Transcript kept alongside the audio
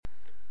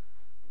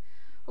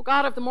O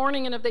God of the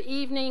morning and of the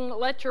evening,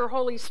 let your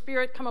Holy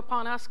Spirit come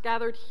upon us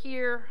gathered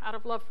here out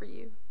of love for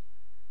you.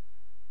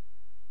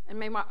 And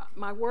may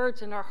my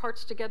words and our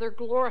hearts together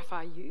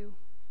glorify you,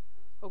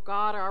 O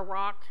God, our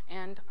rock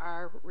and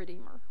our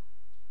Redeemer.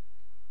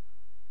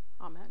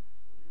 Amen.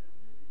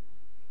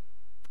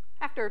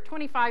 After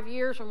 25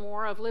 years or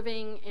more of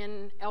living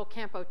in El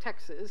Campo,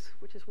 Texas,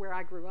 which is where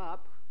I grew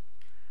up,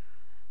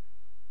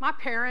 my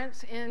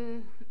parents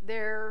in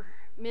their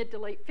mid to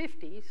late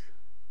 50s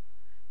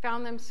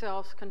found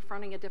themselves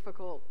confronting a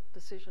difficult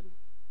decision.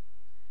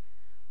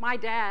 My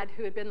dad,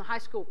 who had been the high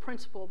school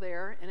principal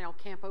there in El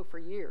Campo for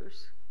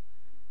years,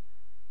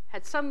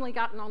 had suddenly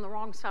gotten on the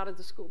wrong side of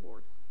the school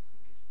board.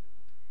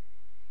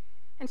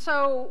 And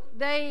so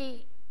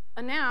they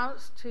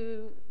announced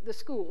to the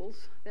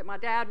schools that my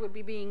dad would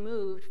be being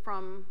moved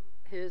from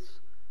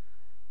his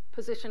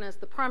position as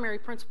the primary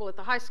principal at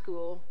the high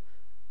school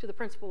to the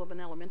principal of an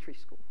elementary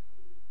school.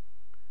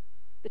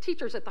 The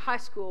teachers at the high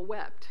school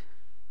wept.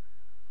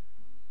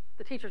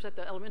 The teachers at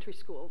the elementary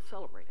school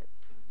celebrated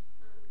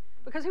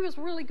because he was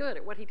really good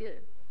at what he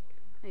did.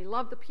 And he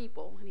loved the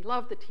people, and he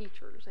loved the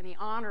teachers, and he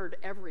honored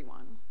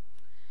everyone.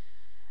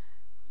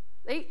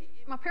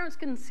 My parents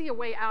couldn't see a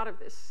way out of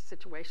this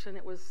situation.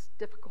 It was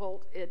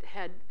difficult. It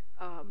had,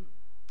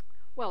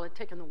 it'd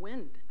taken the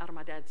wind out of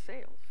my dad's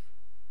sails.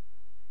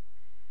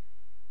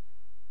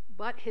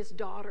 But his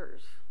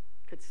daughters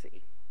could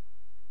see.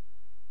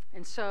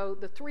 And so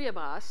the three of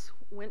us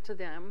went to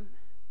them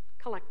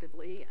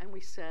collectively, and we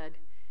said,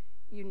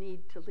 "You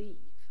need to leave."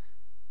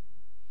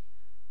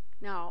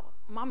 Now,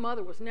 my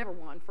mother was never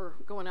one for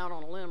going out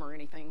on a limb or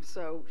anything,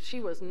 so she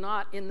was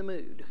not in the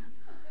mood.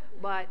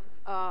 But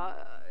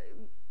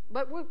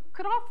we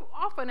could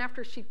often,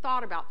 after she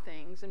thought about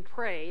things and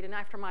prayed, and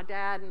after my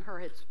dad and her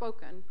had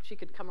spoken, she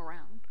could come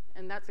around.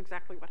 And that's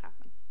exactly what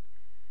happened.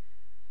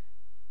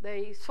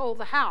 They sold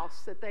the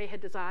house that they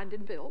had designed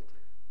and built,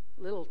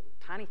 a little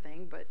tiny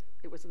thing, but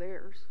it was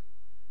theirs.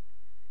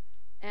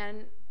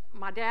 And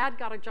my dad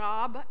got a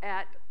job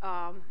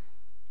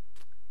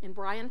in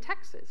Bryan,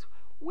 Texas,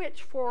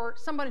 which for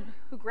somebody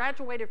who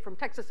graduated from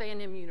Texas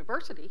A&M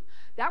University,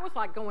 that was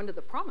like going to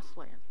the promised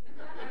land.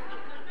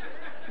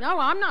 No,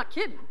 I'm not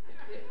kidding.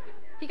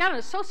 He got an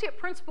associate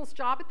principal's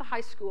job at the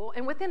high school,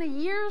 and within a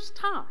year's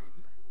time,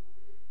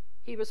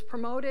 he was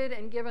promoted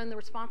and given the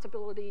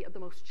responsibility of the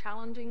most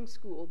challenging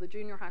school, the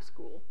junior high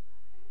school,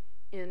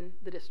 in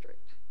the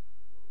district.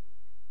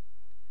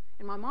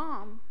 And my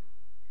mom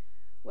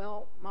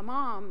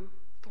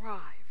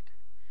thrived.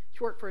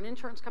 She worked for an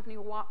insurance company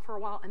for a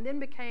while and then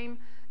became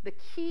the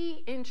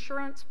key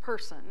insurance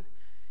person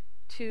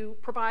to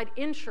provide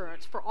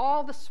insurance for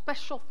all the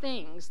special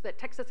things that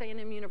Texas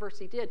A&M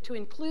University did, to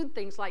include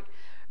things like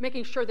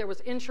making sure there was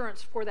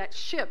insurance for that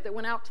ship that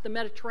went out to the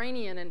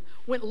Mediterranean and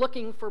went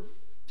looking for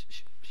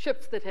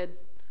ships that had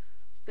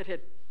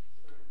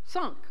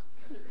sunk.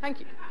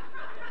 Thank you.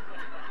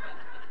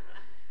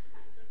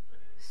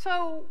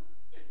 So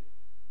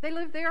they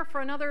lived there for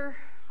another,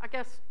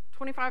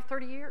 25,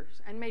 30 years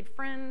and made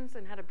friends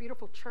and had a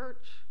beautiful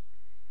church.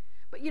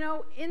 But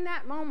in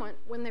that moment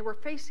when they were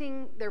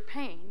facing their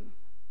pain,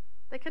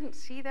 they couldn't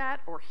see that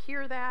or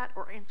hear that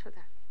or answer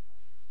that.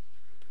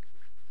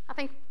 I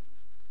think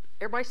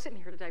everybody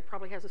sitting here today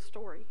probably has a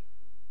story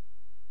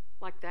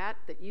like that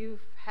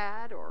you've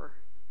had, or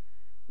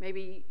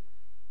maybe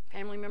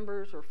family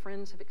members or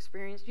friends have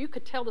experienced. You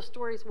could tell the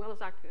story as well as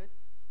I could.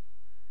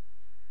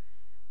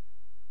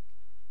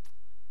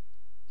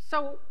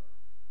 So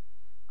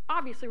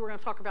obviously we're going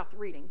to talk about the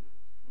reading,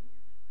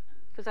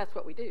 because that's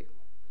what we do.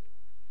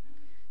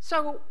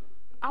 So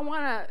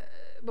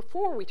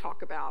before we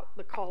talk about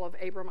the call of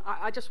Abram,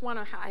 I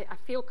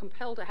feel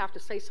compelled to have to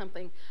say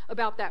something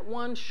about that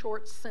one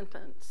short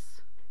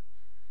sentence.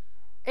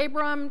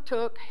 Abram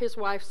took his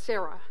wife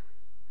Sarah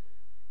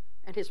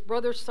and his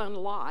brother's son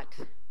Lot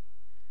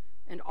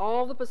and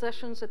all the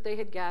possessions that they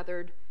had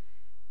gathered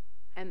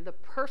and the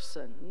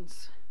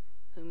persons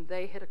whom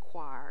they had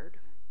acquired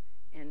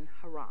in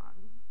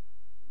Haran.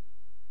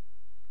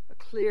 A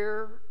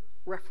clear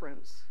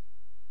reference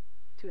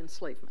to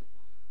enslavement.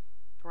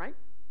 Right?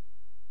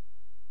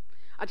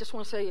 I just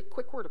want to say a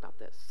quick word about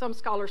this. Some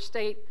scholars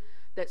state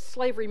that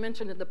slavery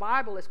mentioned in the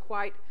Bible is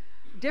quite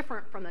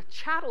different from the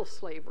chattel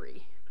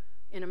slavery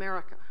in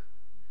America.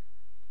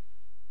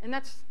 And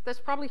that's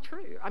probably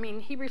true. I mean,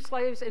 Hebrew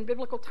slaves in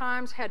biblical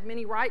times had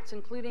many rights,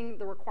 including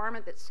the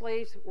requirement that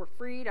slaves were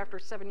freed after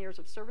 7 years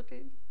of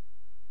servitude.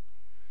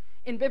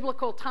 In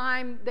biblical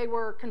time, they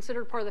were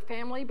considered part of the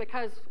family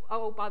because,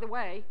 by the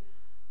way,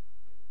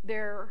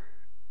 the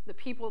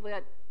people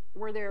that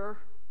were their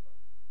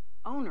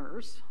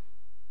owners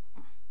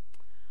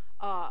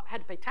had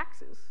to pay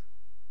taxes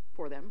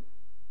for them.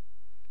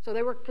 So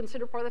they were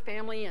considered part of the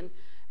family, and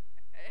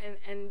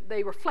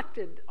they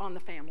reflected on the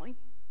family.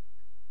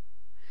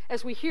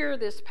 As we hear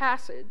this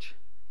passage,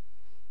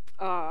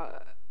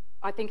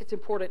 I think it's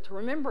important to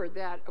remember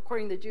that,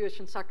 according to the Jewish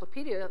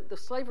Encyclopedia, the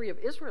slavery of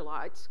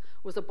Israelites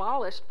was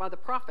abolished by the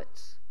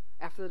prophets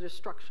after the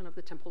destruction of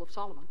the Temple of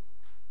Solomon.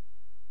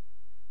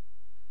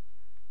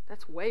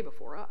 That's way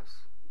before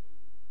us.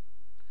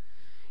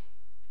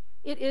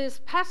 It is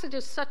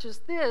passages such as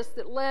this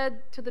that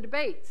led to the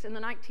debates in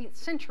the 19th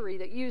century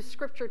that used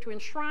Scripture to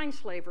enshrine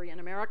slavery in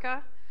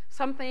America,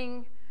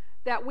 something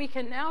that we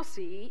can now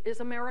see is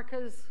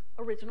America's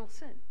original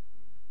sin.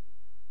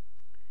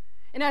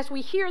 And as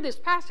we hear this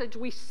passage,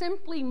 we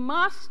simply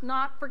must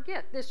not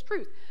forget this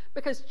truth,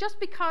 because just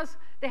because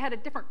they had a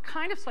different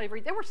kind of slavery,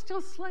 they were still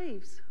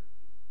slaves.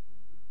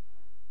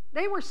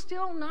 They were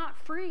still not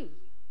free.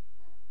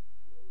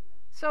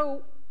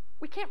 So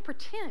we can't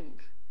pretend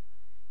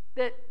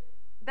that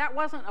that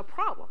wasn't a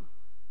problem.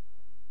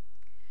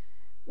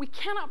 We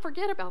cannot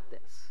forget about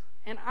this.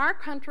 And our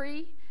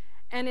country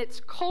and its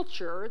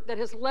culture that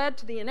has led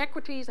to the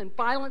inequities and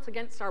violence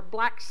against our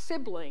black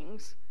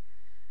siblings,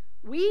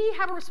 we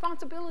have a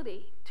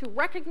responsibility to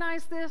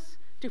recognize this,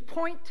 to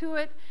point to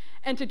it,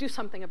 and to do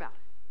something about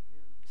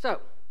it.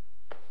 So,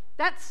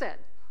 that said,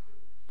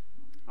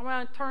 I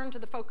want to turn to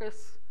the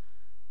focus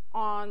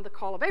on the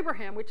call of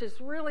Abraham, which is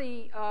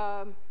really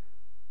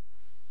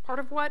part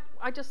of what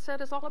I just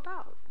said is all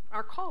about,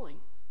 our calling,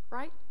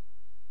 right?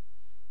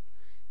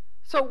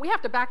 So we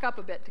have to back up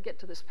a bit to get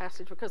to this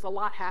passage because a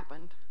lot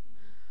happened.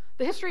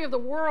 The history of the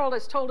world,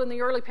 as told in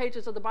the early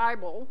pages of the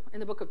Bible, in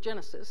the book of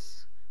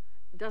Genesis,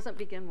 doesn't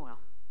begin well.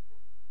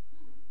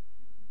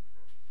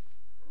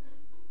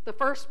 The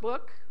first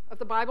book of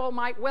the Bible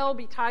might well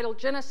be titled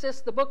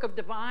Genesis, the book of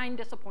divine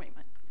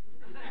disappointment.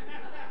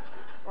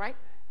 Right?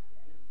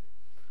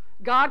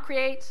 God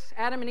creates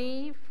Adam and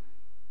Eve.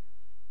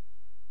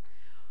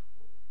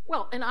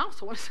 Well, and I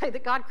also want to say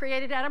that God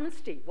created Adam and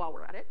Steve while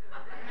we're at it.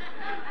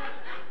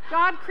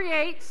 God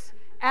creates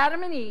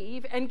Adam and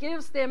Eve and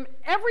gives them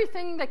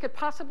everything they could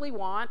possibly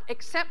want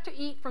except to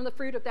eat from the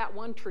fruit of that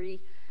one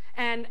tree.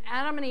 And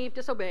Adam and Eve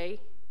disobey,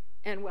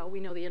 and well, we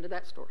know the end of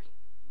that story.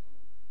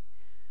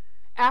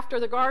 After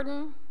the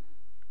garden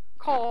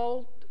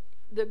called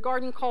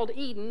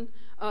Eden,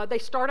 they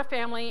start a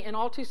family, and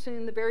all too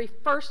soon, the very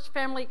first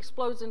family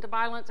explodes into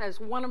violence as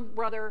one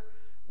brother,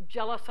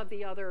 jealous of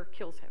the other,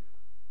 kills him.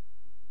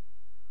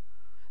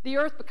 The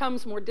earth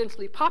becomes more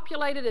densely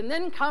populated, and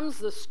then comes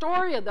the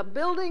story of the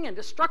building and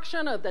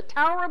destruction of the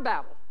Tower of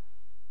Babel.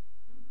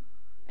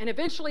 And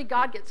eventually,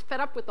 God gets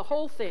fed up with the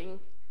whole thing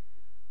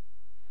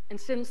and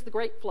sends the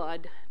great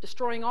flood,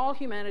 destroying all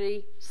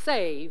humanity,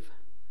 save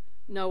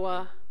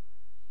Noah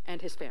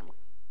and his family.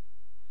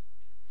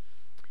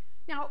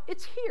 Now,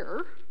 it's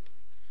here,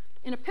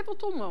 in a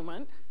pivotal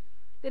moment,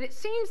 that it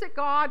seems that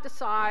God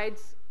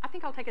decides, I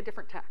think I'll take a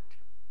different tact,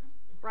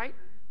 right?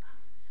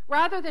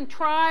 Rather than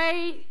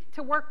try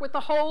to work with the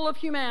whole of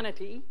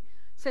humanity,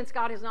 since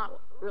God has not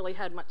really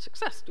had much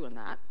success doing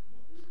that,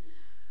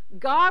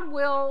 God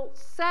will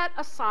set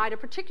aside a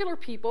particular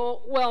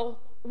people, well,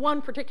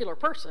 one particular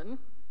person,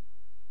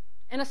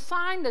 and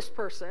assign this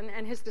person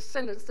and his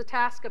descendants the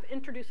task of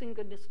introducing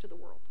goodness to the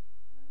world.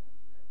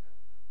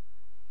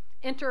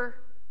 Enter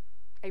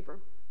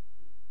Abram,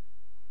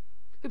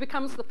 who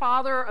becomes the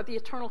father of the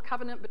eternal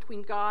covenant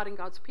between God and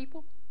God's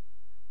people.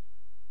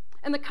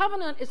 And the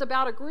covenant is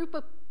about a group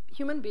of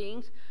human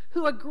beings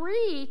who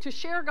agree to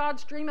share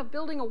God's dream of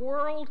building a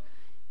world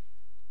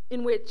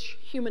in which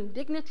human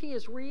dignity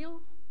is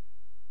real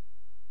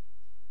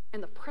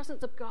and the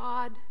presence of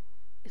God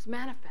is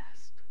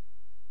manifest.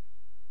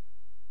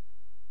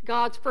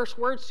 God's first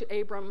words to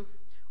Abram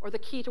are the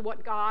key to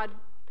what God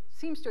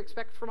seems to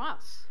expect from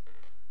us.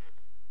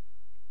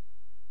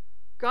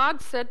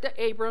 God said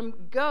to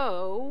Abram,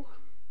 "Go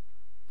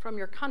from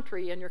your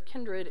country and your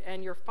kindred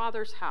and your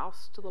father's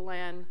house to the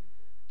land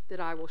that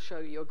I will show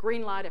you." A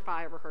green light if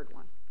I ever heard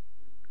one.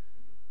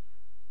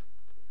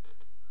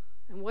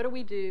 And what do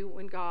we do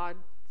when God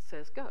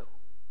says go?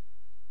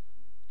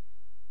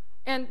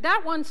 And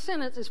that one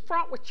sentence is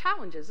fraught with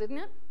challenges, isn't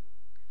it?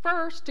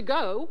 First, to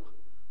go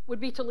would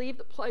be to leave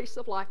the place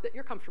of life that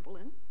you're comfortable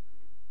in,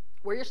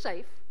 where you're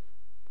safe.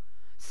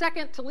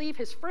 Second, to leave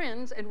his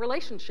friends and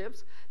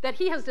relationships that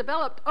he has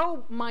developed,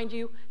 mind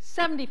you,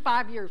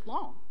 75 years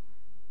long.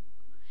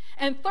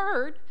 And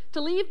third,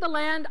 to leave the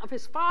land of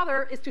his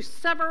father is to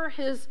sever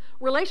his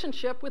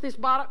relationship with his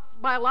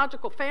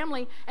biological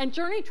family and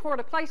journey toward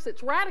a place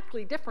that's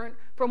radically different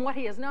from what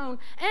he has known,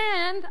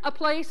 and a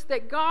place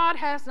that God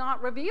has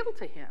not revealed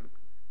to him.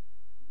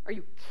 Are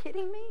you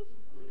kidding me?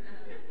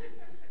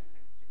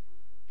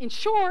 In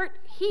short,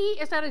 he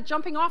is at a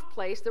jumping off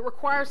place that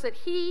requires that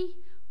he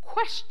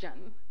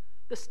question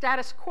the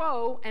status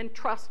quo and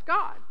trust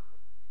God.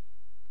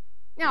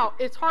 Now,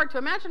 it's hard to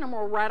imagine a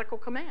more radical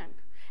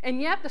command. And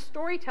yet the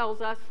story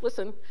tells us,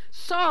 listen,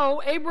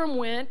 so Abram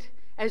went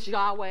as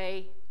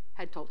Yahweh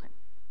had told him.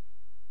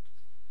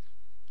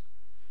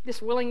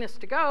 This willingness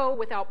to go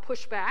without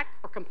pushback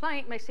or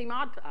complaint may seem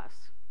odd to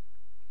us.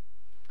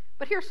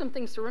 But here's some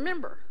things to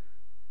remember.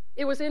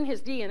 It was in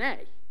his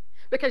DNA.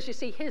 Because you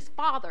see, his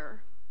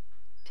father,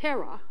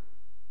 Terah,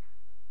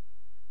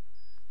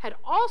 had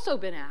also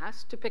been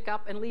asked to pick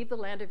up and leave the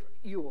land of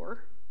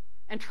Ur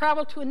and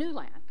travel to a new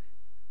land.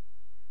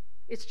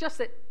 It's just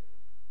that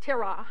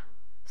Terah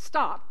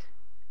stopped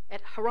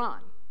at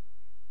Haran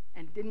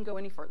and didn't go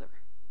any further.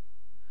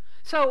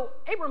 So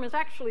Abram is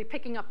actually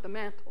picking up the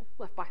mantle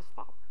left by his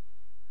father.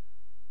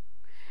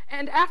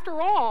 And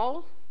after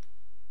all,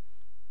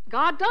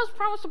 God does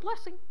promise a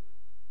blessing.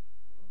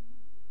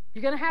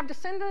 You're going to have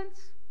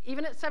descendants.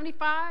 Even at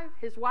 75,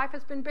 his wife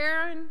has been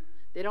barren.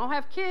 They don't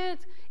have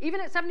kids.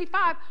 Even at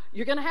 75,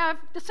 you're going to have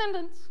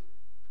descendants,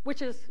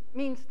 which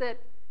means that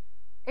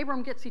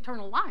Abram gets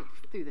eternal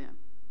life through them,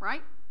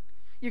 right?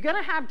 You're going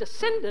to have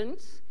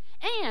descendants,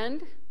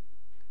 and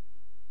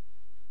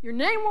your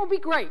name will be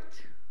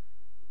great.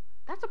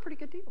 That's a pretty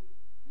good deal.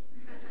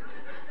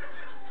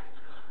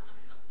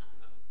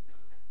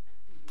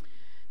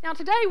 Now,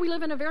 today we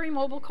live in a very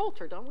mobile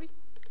culture, don't we?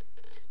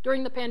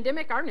 During the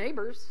pandemic, our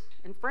neighbors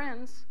and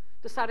friends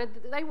decided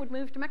that they would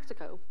move to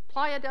Mexico,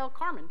 Playa del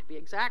Carmen to be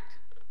exact.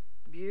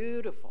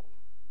 Beautiful.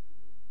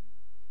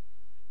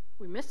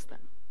 We miss them.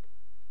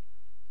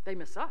 They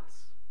miss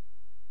us.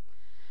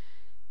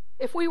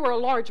 If we were a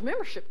large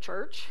membership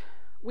church,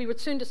 we would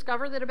soon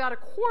discover that about a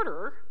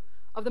quarter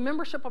of the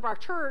membership of our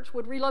church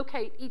would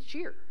relocate each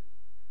year,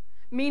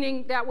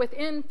 meaning that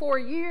within 4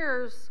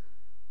 years,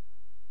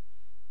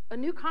 a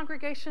new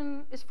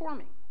congregation is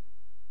forming.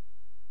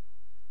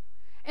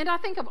 And I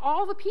think of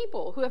all the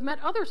people who have met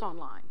others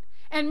online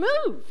and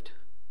moved.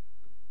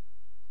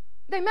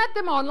 They met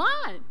them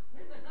online.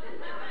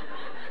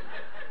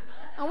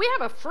 And we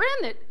have a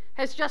friend that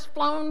has just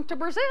flown to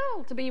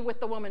Brazil to be with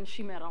the woman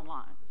she met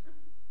online.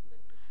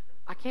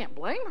 I can't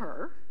blame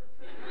her.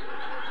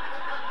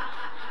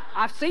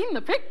 I've seen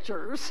the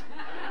pictures,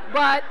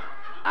 but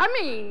I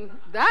mean,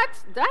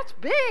 that's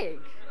big.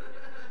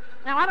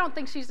 Now, I don't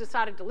think she's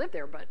decided to live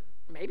there, but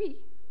maybe.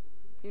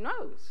 Who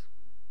knows?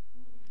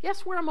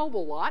 Yes, we're a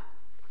mobile lot.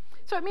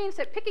 So it means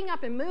that picking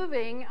up and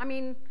moving,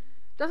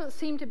 doesn't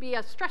seem to be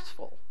as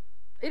stressful.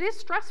 It is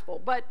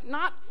stressful, but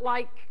not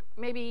like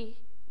maybe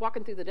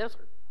walking through the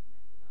desert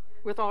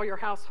with all your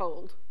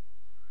household,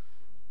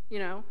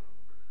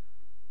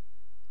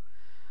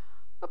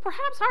 But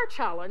perhaps our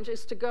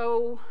challenge to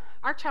go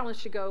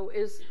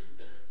is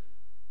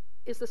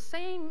the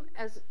same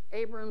as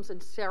Abram's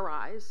and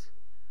Sarai's,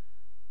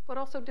 but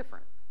also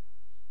different.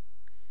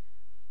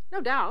 No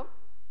doubt,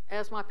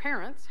 as my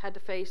parents had to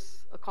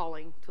face a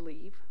calling to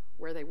leave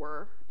where they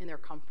were in their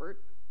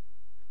comfort,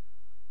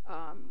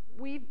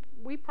 we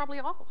probably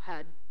all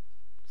had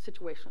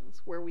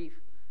situations where we've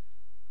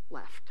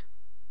left.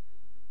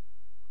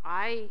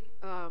 I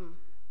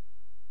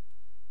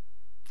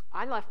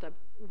left a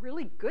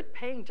really good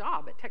paying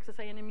job at Texas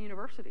A&M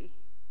University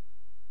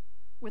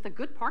with a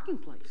good parking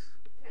place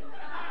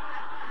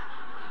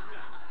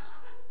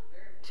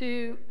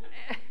to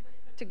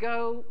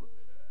go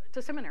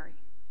to seminary.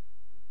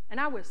 And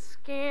I was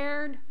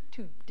scared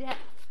to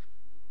death.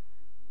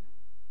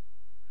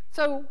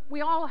 So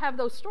we all have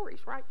those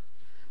stories, right?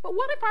 But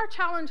what if our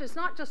challenge is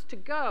not just to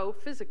go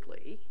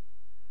physically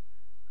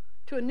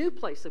to a new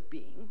place of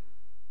being,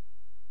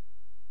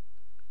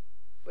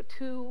 but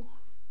to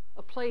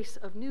a place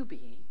of new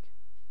being,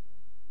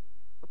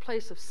 a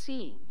place of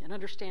seeing and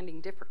understanding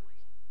differently?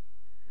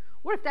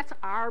 What if that's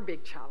our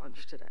big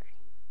challenge today?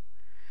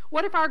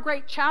 What if our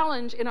great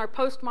challenge in our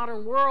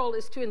postmodern world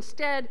is to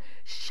instead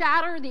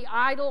shatter the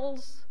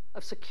idols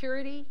of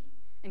security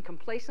and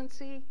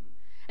complacency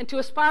and to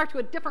aspire to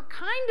a different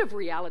kind of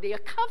reality, a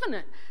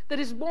covenant that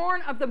is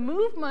born of the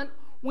movement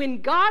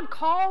when God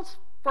calls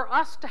for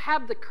us to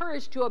have the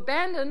courage to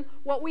abandon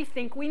what we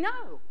think we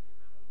know,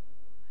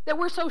 that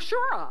we're so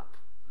sure of,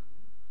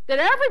 that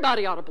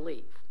everybody ought to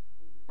believe,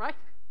 right?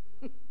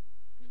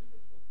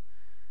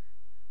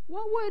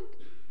 What would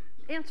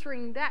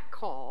answering that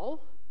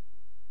call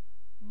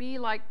be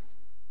like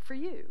for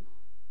you?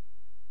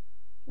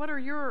 What are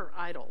your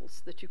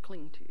idols that you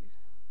cling to?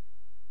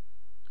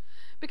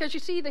 Because you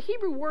see, the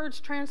Hebrew words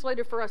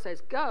translated for us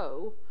as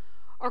go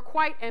are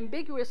quite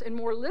ambiguous and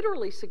more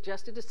literally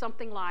suggested as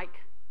something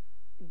like,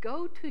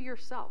 go to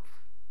yourself.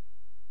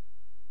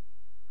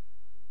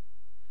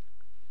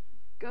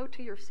 Go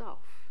to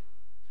yourself,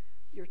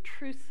 your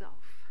true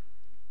self.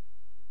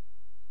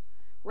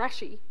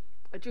 Rashi,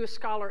 a Jewish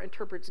scholar,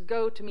 interprets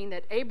go to mean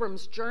that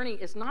Abram's journey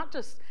is not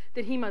just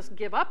that he must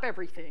give up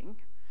everything,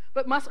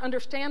 but must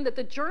understand that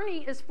the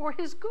journey is for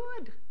his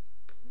good.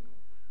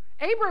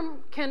 Abram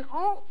can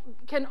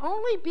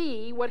only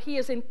be what he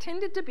is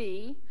intended to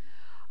be,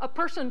 a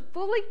person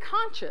fully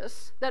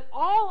conscious that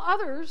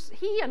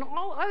he and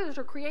all others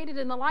are created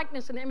in the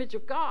likeness and image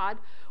of God,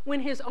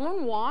 when his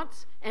own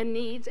wants and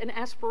needs and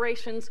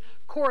aspirations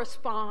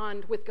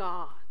correspond with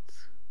God's.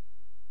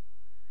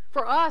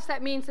 For us,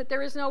 that means that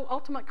there is no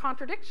ultimate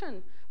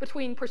contradiction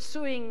between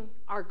pursuing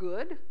our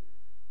good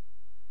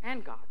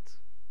and God's.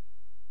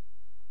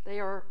 They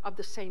are of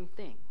the same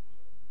thing.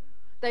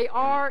 They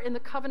are, in the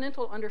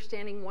covenantal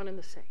understanding, one and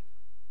the same.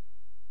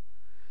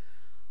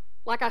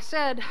 Like I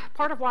said,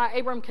 part of why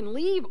Abram can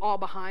leave all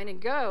behind and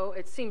go,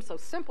 it seems so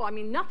simple.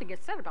 Nothing is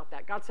said about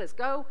that. God says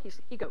go,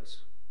 he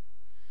goes.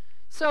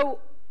 So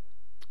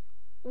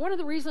one of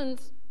the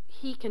reasons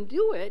he can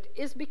do it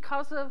is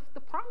because of the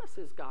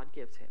promises God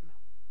gives him.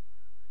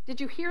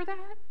 Did you hear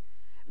that?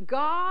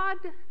 God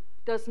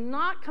does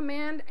not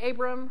command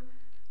Abram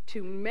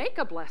to make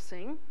a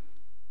blessing,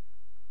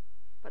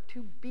 but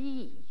to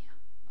be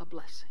a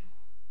blessing.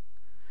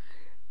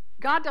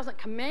 God doesn't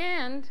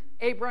command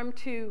Abram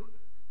to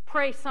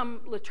pray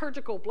some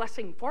liturgical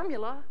blessing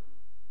formula,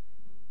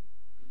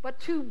 but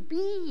to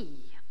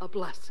be a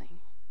blessing.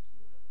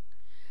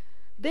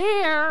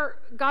 There,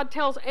 God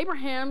tells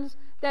Abraham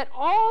that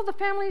all the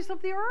families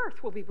of the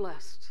earth will be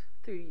blessed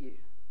through you.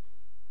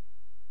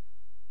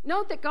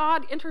 Note that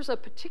God enters a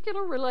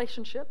particular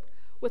relationship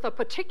with a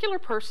particular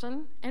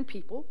person and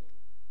people,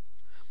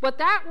 but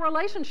that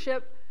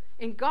relationship,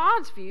 in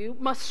God's view,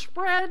 must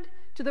spread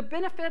to the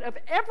benefit of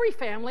every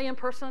family and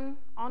person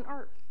on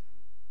earth.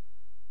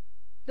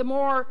 The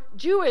more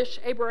Jewish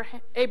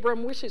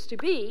Abram wishes to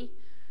be,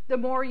 the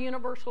more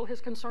universal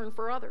his concern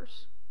for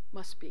others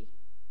must be.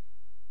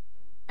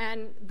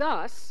 And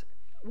thus,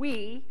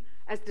 we,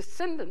 as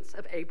descendants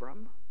of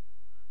Abram,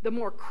 the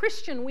more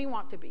Christian we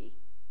want to be,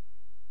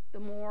 the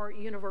more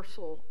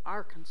universal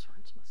our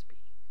concerns must be,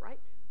 right?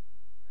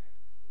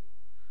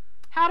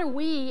 How do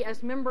we,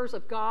 as members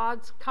of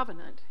God's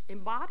covenant,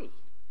 embody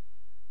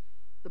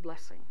the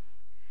blessing?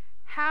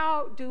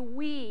 How do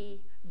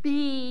we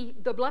be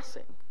the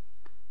blessing?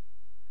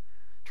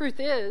 Truth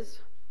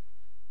is,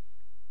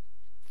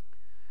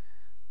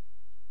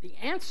 the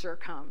answer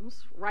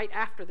comes right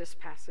after this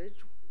passage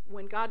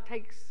when God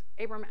takes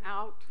Abram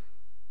out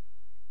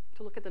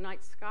to look at the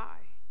night sky.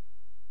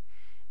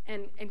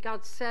 And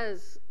God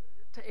says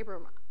to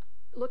Abram,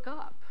 look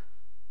up,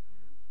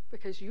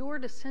 because your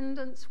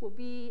descendants will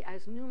be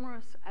as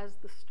numerous as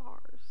the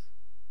stars.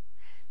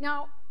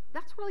 Now,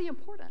 that's really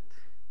important,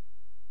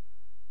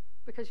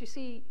 because you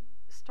see,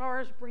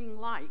 stars bring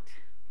light,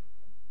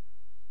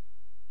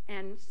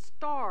 and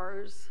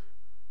stars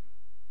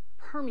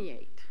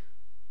permeate.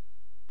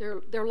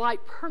 Their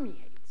light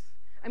permeates.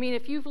 I mean,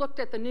 if you've looked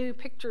at the new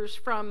pictures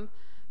from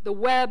the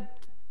Webb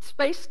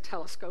Space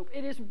Telescope,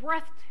 it is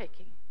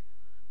breathtaking,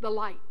 the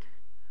light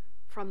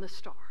from the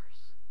stars,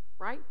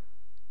 right?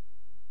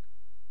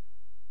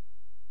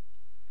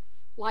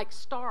 Like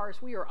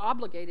stars, we are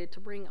obligated to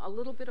bring a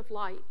little bit of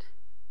light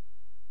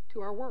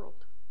to our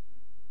world.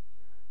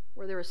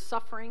 Where there is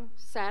suffering,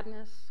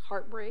 sadness,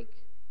 heartbreak,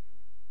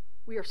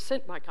 we are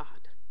sent by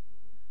God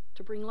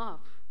to bring love,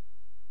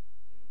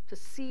 to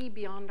see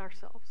beyond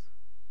ourselves.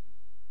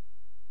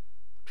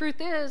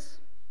 Truth is,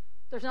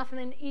 there's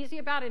nothing easy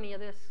about any of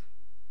this,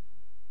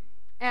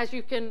 as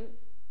you can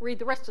read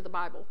the rest of the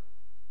Bible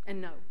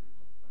and know.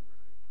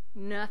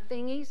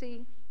 Nothing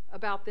easy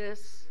about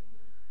this.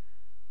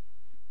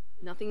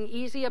 Nothing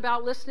easy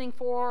about listening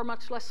for,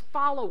 much less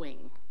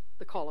following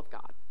the call of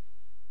God.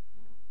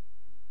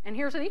 And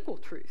here's an equal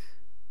truth.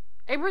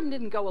 Abram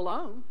didn't go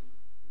alone.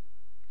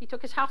 He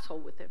took his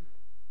household with him.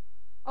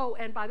 Oh,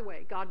 and by the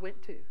way, God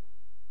went too.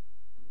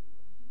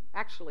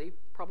 Actually,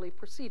 probably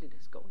preceded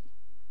his going.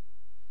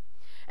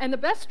 And the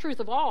best truth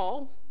of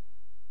all,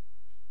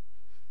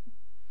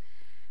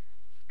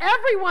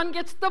 everyone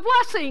gets the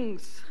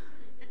blessings.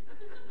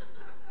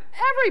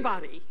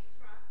 Everybody.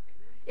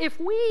 If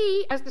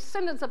we, as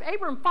descendants of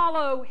Abram,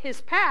 follow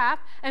his path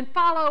and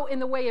follow in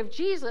the way of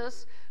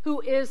Jesus,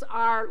 who is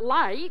our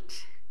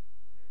light,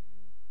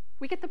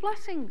 we get the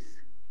blessings,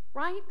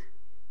 right?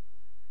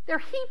 They're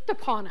heaped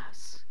upon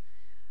us.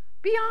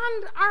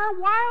 Beyond our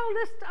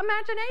wildest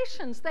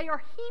imaginations, they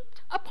are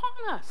heaped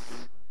upon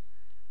us.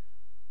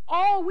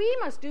 All we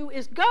must do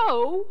is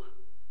go,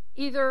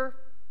 either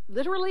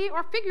literally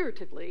or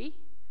figuratively,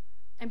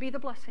 and be the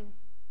blessing.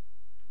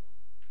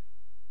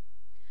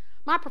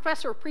 My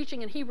professor of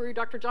preaching in Hebrew,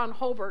 Dr. John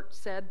Holbert,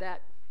 said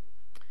that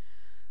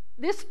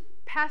this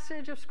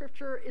passage of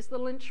Scripture is the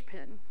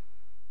linchpin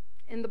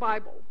in the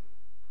Bible,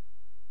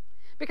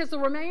 because the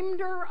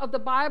remainder of the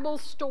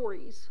Bible's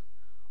stories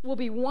will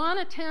be one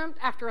attempt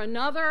after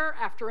another,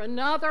 after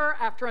another,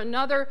 after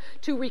another,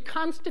 to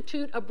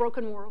reconstitute a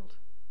broken world.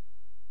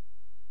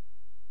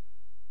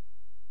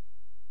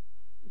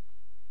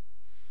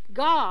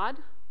 God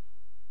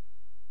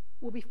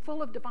will be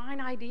full of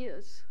divine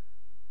ideas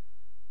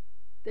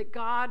that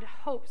God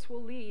hopes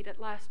will lead at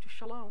last to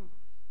shalom,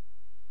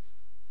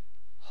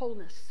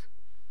 wholeness,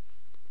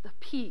 the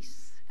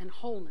peace and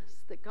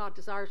wholeness that God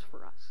desires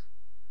for us.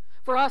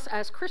 For us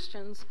as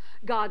Christians,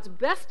 God's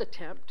best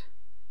attempt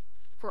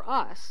for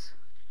us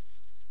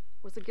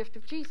was the gift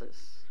of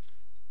Jesus.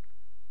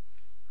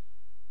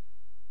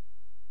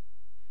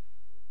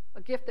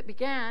 A gift that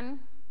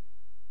began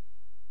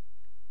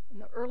in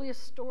the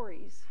earliest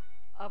stories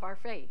of our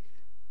faith,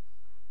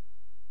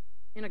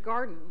 in a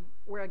garden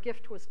where a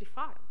gift was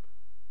defiled,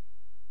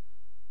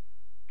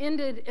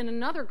 ended in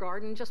another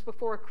garden just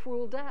before a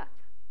cruel death,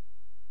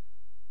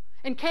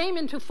 and came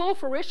into full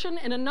fruition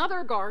in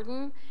another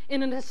garden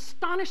in an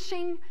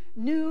astonishing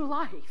new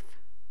life.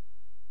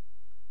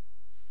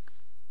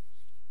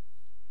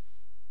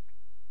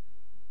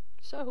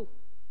 So,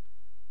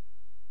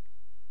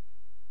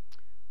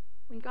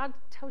 when God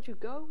tells you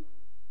go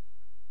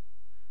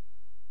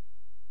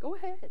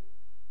ahead.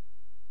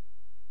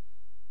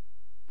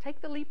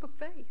 Take the leap of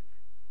faith.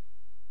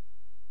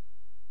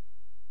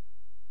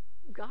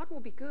 God will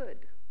be good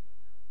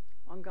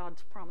on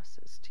God's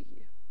promises to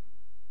you.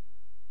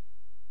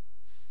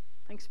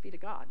 Thanks be to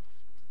God.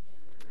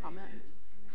 Amen.